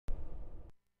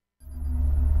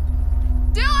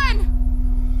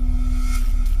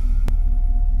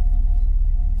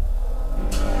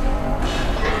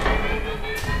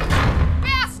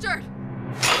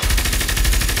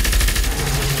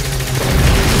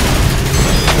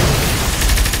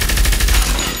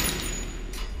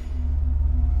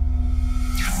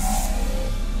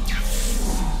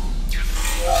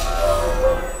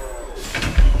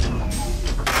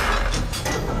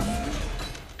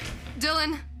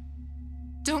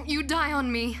Don't you die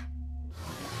on me.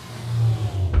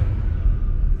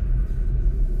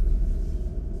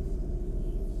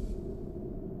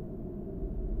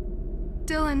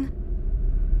 Dylan.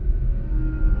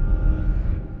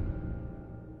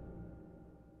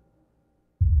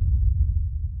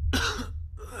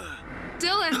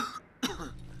 Dylan!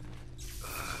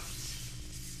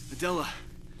 Adela,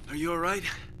 are you alright?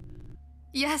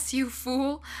 Yes, you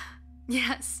fool.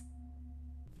 Yes.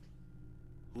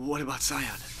 What about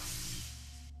Scion?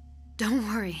 Don't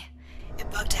worry. It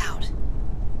bugged out.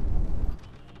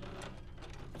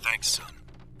 Thanks, son.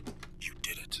 You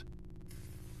did it.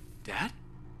 Dad?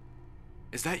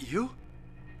 Is that you?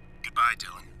 Goodbye,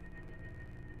 Dylan.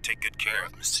 Take good care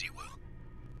of Miss Sewell.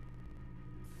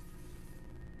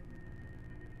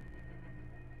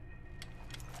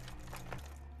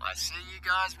 I see you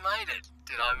guys made it.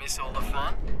 Did I miss all the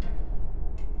fun?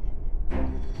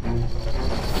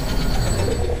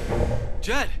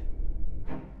 Jed!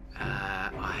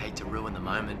 I hate to ruin the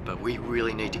moment, but we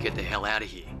really need to get the hell out of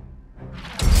here.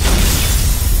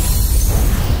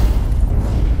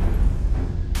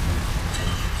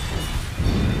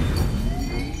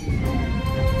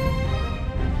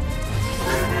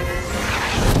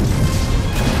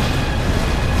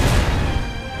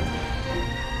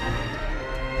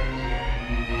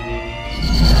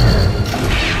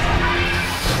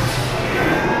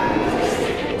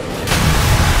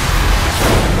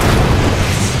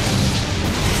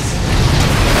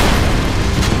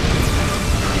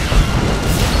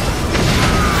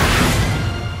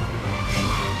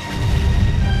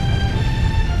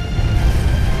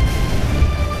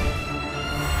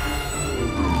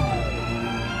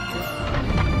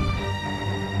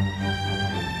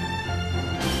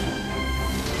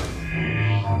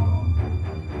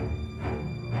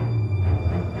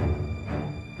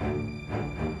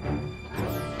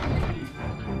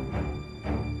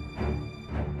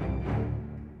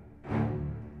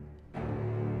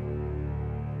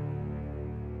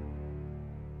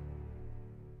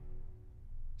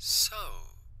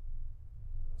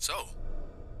 So,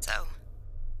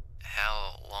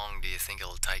 how long do you think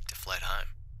it'll take to flit home?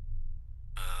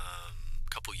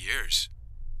 Couple years.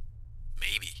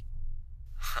 Maybe.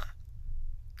 Huh.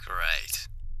 Great.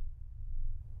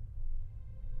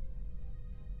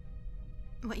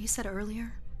 What you said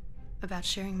earlier about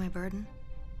sharing my burden,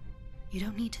 you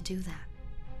don't need to do that.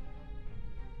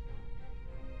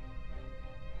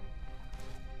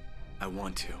 I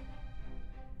want to.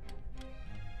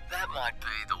 That might be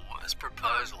the worst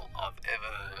proposal I've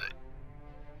ever heard.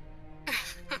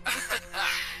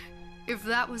 If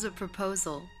that was a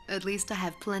proposal, at least I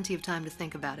have plenty of time to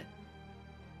think about it.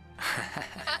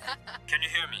 Can you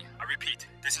hear me? I repeat,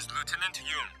 this is Lieutenant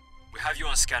Yoon. We have you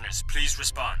on scanners. Please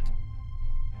respond.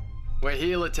 We're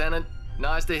here, Lieutenant.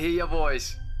 Nice to hear your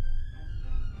voice.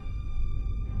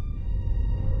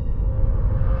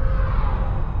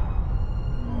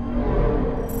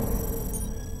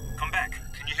 Come back.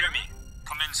 Can you hear me?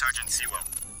 Come in, Sergeant Sewell.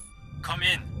 Come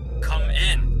in. Come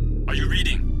in. Are you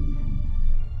reading?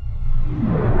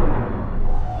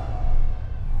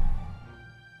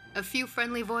 A few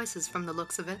friendly voices from the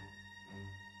looks of it.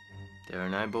 There are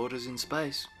no borders in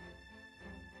space.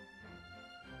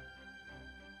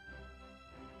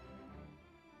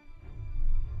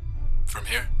 From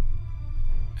here,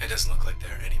 it doesn't look like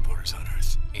there are any borders on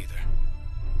Earth, either.